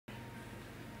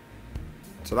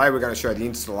Today we're going to show the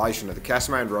installation of the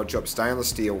Castlemaine Rod Shop stainless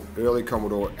steel Early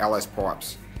Commodore LS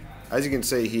pipes. As you can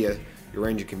see here, your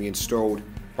engine can be installed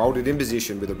bolted in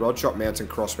position with a rod shop mounts and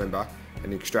cross member,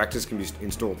 and the extractors can be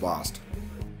installed last.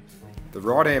 The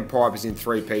right hand pipe is in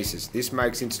 3 pieces. This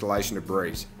makes installation a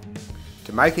breeze.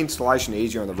 To make installation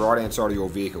easier on the right hand side of your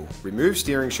vehicle, remove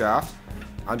steering shaft,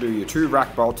 undo your 2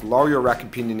 rack bolts, lower your rack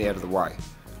and pinion out of the way.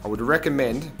 I would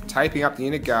recommend taping up the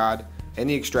inner guard and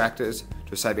the extractors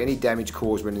to save any damage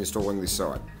caused when installing this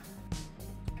side.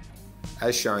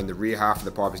 As shown, the rear half of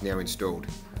the pipe is now installed.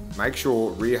 Make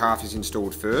sure rear half is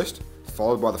installed first,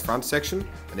 followed by the front section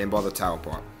and then by the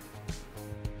tailpipe.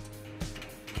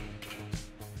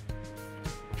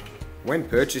 When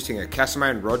purchasing a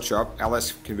Castlemaine Rod Shop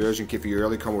LS conversion kit for your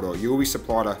Early Commodore, you will be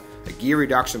supplied a gear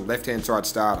reduction left hand side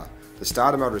starter. The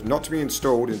starter motor is not to be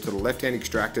installed until the left hand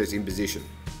extractor is in position.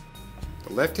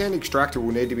 The left hand extractor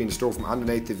will need to be installed from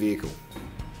underneath the vehicle.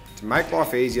 To make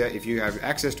life easier, if you have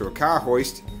access to a car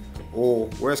hoist, or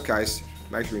worst case,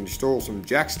 make sure you install some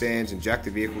jack stands and jack the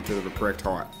vehicle to the correct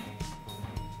height.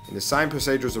 In the same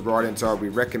procedure as the right hand side, we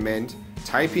recommend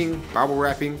taping, bubble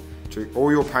wrapping to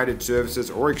all your painted surfaces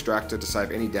or extractor to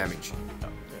save any damage.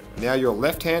 Now your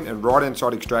left hand and right hand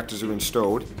side extractors are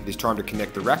installed, it is time to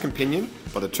connect the rack and pinion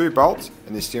by the 2 bolts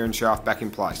and the steering shaft back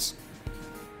in place.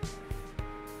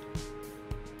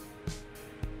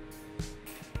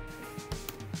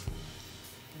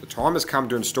 The time has come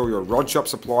to install your Rod Shop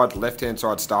supplied left hand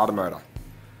side starter motor.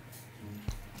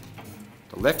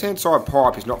 The left hand side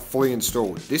pipe is not fully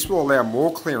installed. This will allow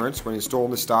more clearance when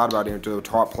installing the starter motor into a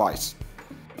tight place.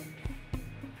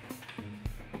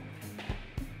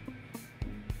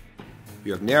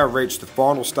 You have now reached the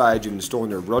final stage of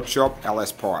installing your Rod Shop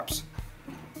LS pipes.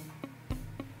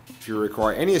 If you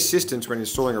require any assistance when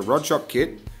installing a Rod Shop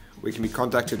kit, we can be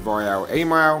contacted via our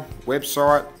email,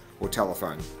 website or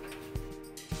telephone.